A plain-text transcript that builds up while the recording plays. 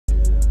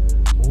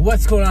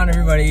What's going on,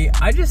 everybody?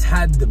 I just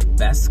had the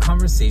best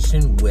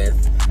conversation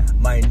with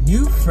my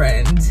new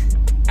friend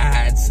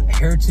at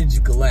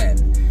Heritage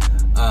Glen.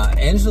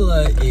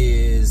 Angela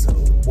is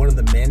one of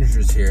the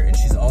managers here, and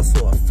she's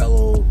also a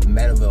fellow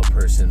Meadowvale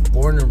person,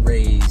 born and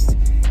raised,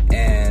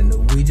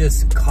 and we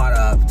just caught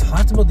up,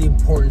 talked about the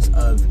importance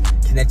of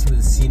connecting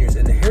with the seniors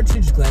and the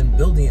Heritage Glen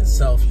building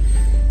itself,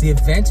 the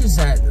advantage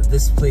that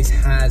this place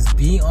has,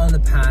 being on the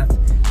path,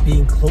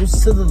 being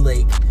close to the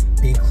lake,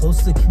 being close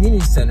to the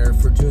community center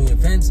for doing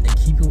events and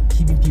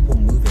keeping people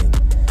moving.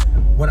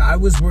 When I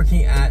was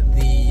working at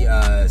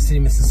the city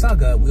of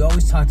Mississauga, we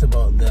always talked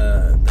about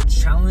the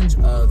challenge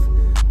of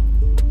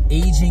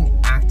aging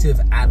active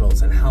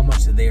adults and how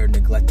much they are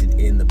neglected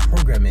in the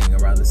programming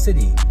around the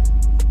city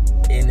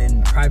and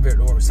in private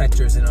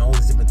sectors and all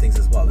these different things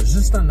as well. There's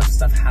just not enough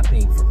stuff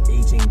happening for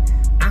aging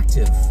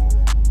active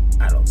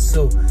adults.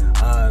 So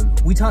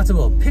we talked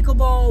about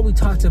pickleball, we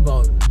talked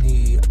about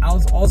the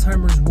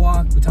Alzheimer's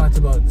walk, we talked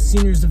about the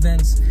seniors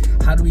events,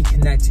 how do we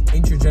connect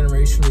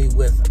intergenerationally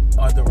with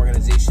other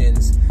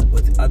organizations,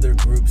 with other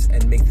groups,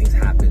 and make things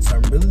happen. So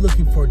I'm really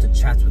looking forward to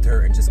chats with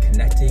her and just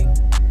connecting,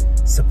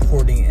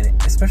 supporting,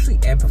 and especially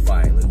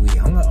amplifying. Like, we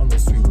hung out on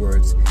those 3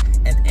 words,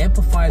 and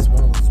amplify is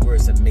one of those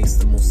words that makes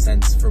the most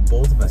sense for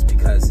both of us,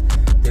 because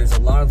there's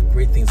a lot of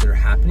great things that are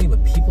happening,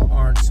 but people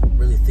aren't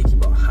really thinking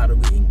about how do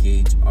we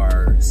engage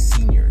our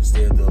seniors.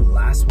 They're the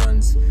last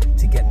ones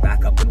to get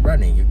back up and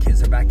running. Your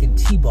kids are back in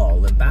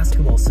t-ball and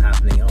basketball's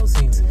happening and all those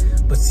things,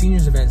 but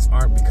seniors events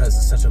aren't, because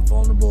it's such a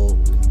vulnerable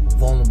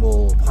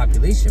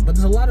population. But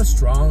there's a lot of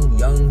strong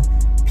young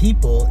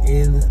people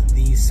in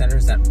these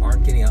centers that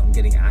aren't getting out and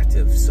getting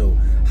active. So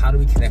how do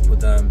we connect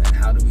with them, and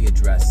how do we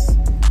address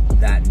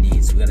that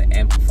need? So we got to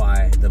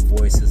amplify the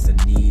voices, the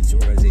needs,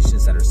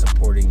 organizations that are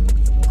supporting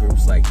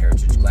groups like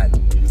Heritage Glen.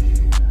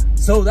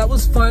 So that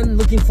was fun.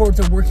 Looking forward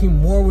to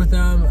working more with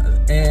them.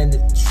 And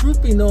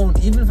truth be known,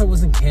 even if I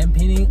wasn't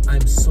campaigning,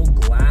 I'm so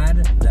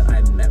glad that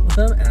I met with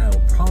them, and I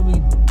will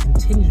probably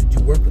continue to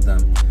do work with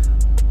them.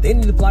 They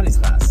need a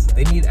Pilates class.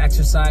 They need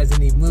exercise. They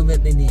need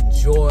movement. They need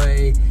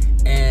joy.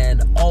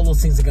 And all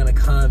those things are going to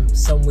come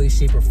some way,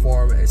 shape, or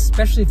form,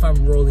 especially if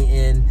I'm rolling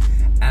in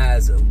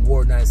as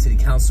Ward 9 City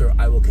Councilor.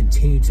 I will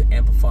continue to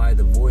amplify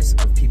the voice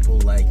of people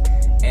like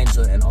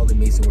Angela and all the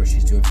amazing work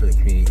she's doing for the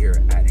community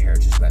here at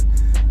Heritage Glen.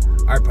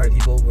 All right, party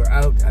people, we're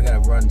out. I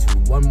got to run to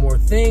one more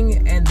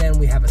thing, and then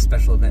we have a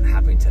special event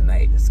happening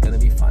tonight. It's going to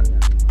be fun.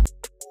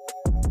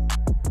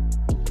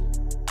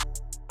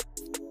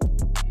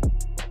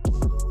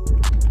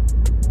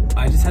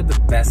 I just had the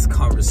best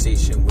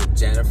conversation with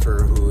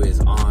Jennifer, who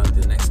is on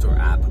the Nextdoor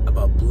app,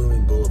 about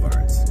blooming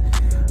boulevards.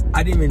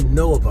 I didn't even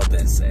know about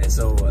this,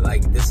 so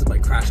like, this is my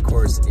crash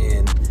course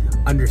in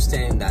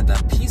understanding that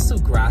that piece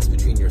of grass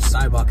between your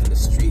sidewalk and the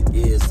street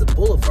is the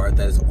boulevard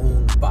that is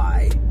owned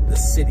by the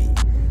city,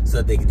 so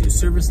that they can do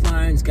service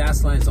lines,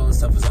 gas lines, all this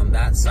stuff is on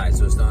that side,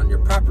 so it's not on your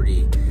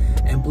property.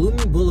 And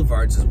Blooming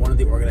Boulevards is one of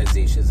the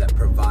organizations that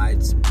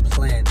provides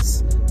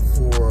plants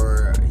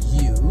for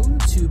you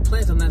to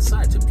plant on that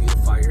side to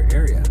beautify your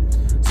area.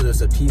 So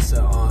there's a piece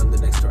on the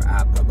Nextdoor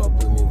app about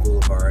Blooming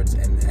Boulevards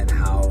and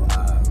how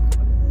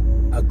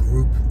a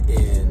group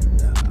in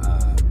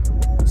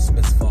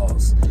Smiths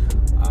Falls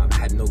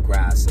had no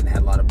grass and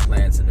had a lot of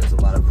plants, and there's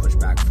a lot of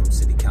pushback from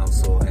city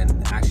council and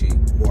actually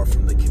more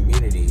from the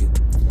community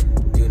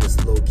doing this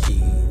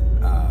low-key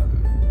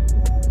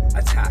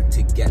attack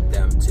to get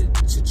them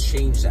to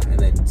change that, and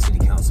then city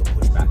council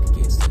pushed back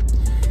against it.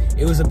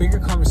 It was a bigger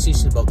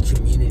conversation about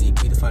community,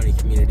 beautifying the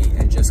community,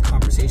 and just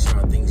conversation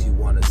on things you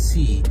want to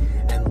see.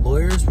 And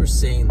lawyers were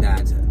saying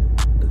that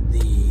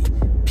the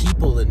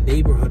people, the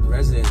neighborhood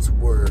residents,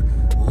 were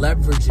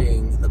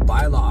leveraging the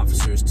bylaw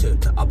officers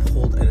to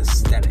uphold an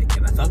aesthetic.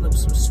 And I thought that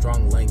was some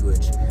strong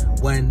language,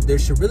 when there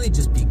should really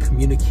just be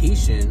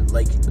communication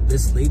like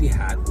this lady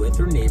had with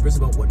her neighbors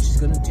about what she's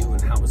going to do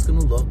and how it's going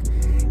to look,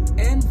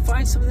 and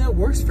find something that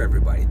works for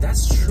everybody.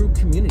 That's true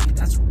community.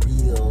 That's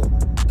real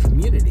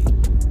community.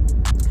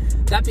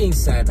 That being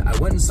said, I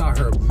went and saw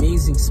her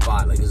amazing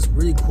spot. Like, it was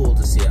really cool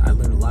to see it. I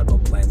learned a lot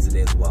about plants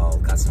today as well.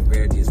 Got some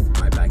great ideas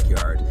for my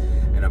backyard,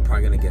 and I'm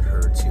probably gonna get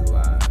her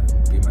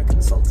to be my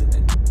consultant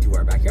and do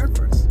our backyard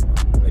for us.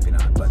 Well, maybe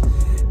not, but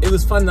it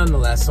was fun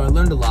nonetheless. So I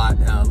learned a lot,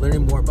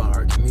 learning more about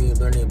our community,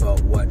 learning about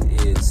what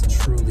is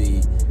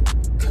truly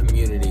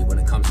community when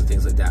it comes to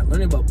things like that,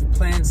 learning about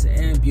plants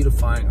and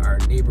beautifying our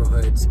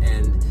neighborhoods.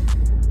 And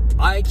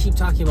I keep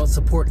talking about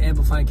support,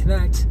 amplify, and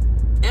connect.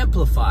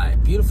 Amplify,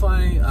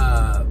 beautifying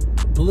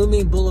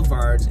Blooming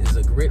Boulevards is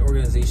a great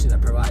organization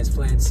that provides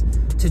plants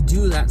to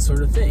do that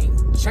sort of thing.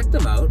 Check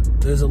them out.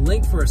 There's a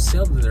link for a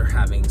sale that they're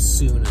having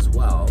soon as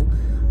well.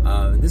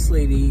 This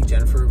lady,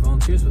 Jennifer,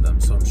 volunteers with them,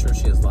 so I'm sure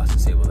she has lots to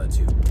say about that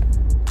too.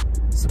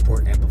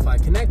 Support, amplify,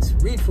 connect.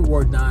 Read for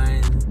Ward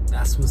 9.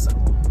 That's what's up.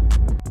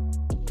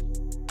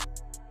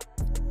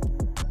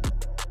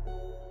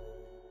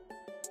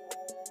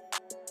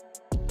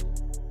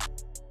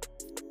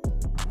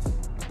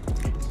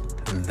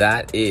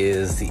 That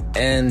is the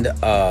end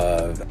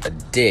of a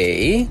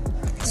day.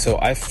 So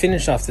I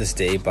finished off this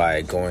day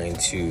by going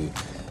to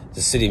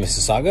the city of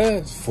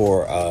Mississauga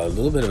for a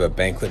little bit of a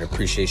banquet and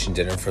appreciation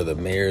dinner for the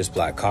Mayor's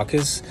Black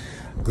Caucus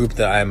group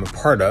that I'm a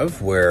part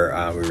of, where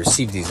we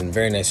received these in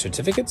very nice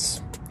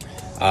certificates,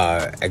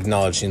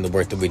 acknowledging the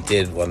work that we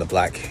did on the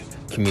Black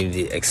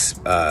community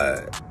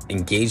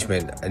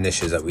engagement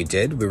initiatives that we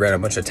did. We ran a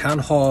bunch of town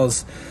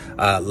halls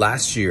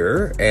last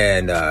year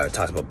and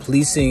talked about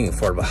policing,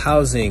 affordable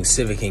housing,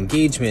 civic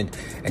engagement,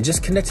 and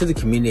just connected the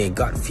community and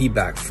got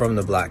feedback from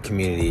the Black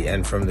community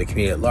and from the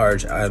community at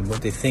large on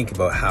what they think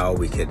about how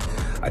we could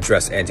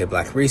address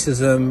anti-Black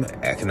racism,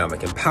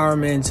 economic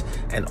empowerment,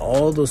 and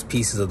all those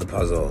pieces of the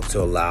puzzle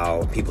to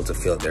allow people to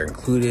feel that they're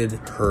included,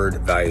 heard,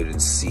 valued,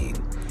 and seen.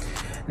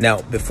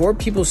 Now, before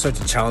people start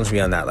to challenge me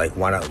on that, like,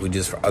 why not we do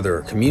this for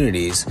other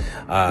communities?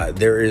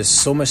 There is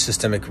so much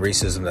systemic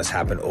racism that's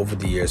happened over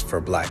the years for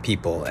Black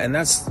people, and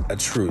that's a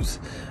truth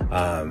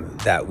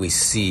that we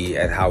see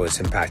and how it's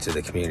impacted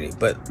the community.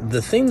 But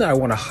the thing that I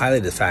want to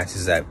highlight the fact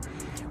is that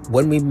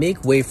when we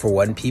make way for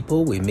one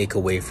people, we make a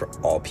way for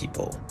all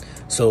people.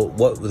 So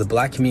what the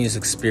Black community's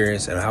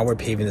experience and how we're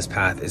paving this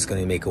path is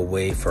going to make a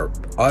way for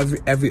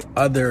every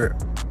other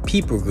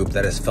people group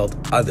that has felt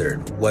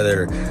othered,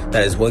 whether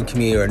that is one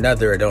community or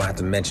another. I don't have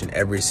to mention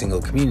every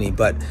single community,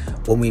 but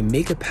when we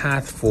make a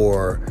path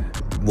for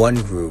one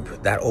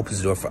group, that opens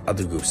the door for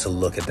other groups to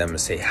look at them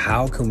and say,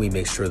 how can we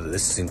make sure that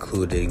this is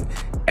including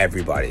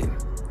everybody?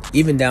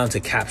 Even down to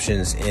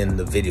captions in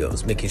the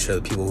videos, making sure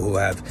that people who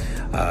have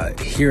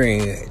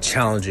hearing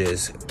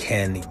challenges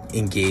can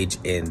engage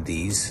in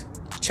these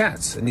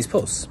chats and these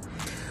posts.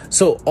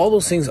 So all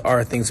those things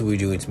are things that we're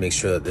doing to make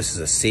sure that this is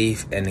a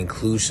safe and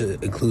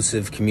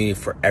inclusive community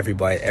for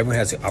everybody. Everyone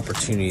has the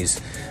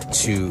opportunities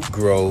to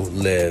grow,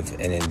 live,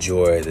 and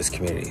enjoy this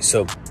community.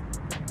 So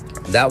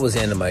that was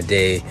the end of my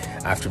day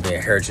after being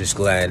at Heritage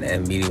Glen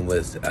and meeting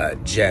with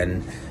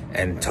Jen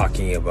and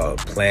talking about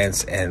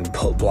plants and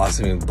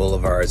blossoming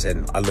boulevards,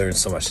 and I learned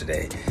so much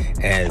today.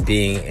 And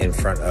being in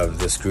front of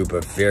this group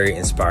of very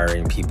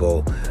inspiring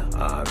people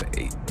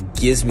it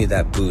gives me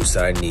that boost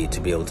that I need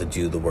to be able to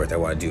do the work that I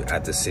want to do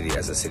at the city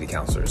as a city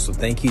councilor. So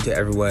thank you to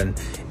everyone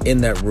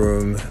in that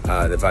room,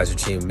 the advisory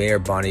team, Mayor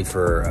Bonnie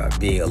for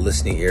being a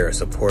listening ear, a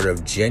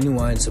supportive,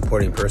 genuine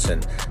supporting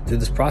person through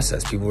this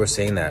process. People were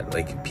saying that,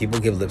 like, people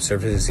give lip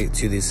service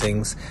to these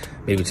things,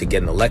 maybe to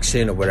get an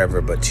election or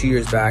whatever, but 2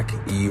 years back,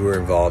 you were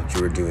involved,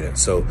 you were doing it.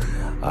 So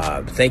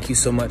thank you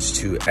so much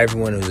to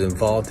everyone who's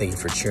involved. Thank you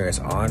for cheering us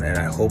on, and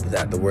I hope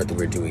that the work that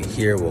we're doing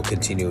here will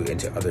continue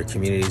into other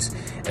communities,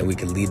 and we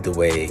can lead the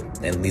way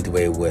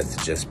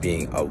with just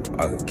being a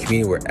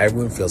community where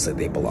everyone feels like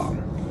they belong.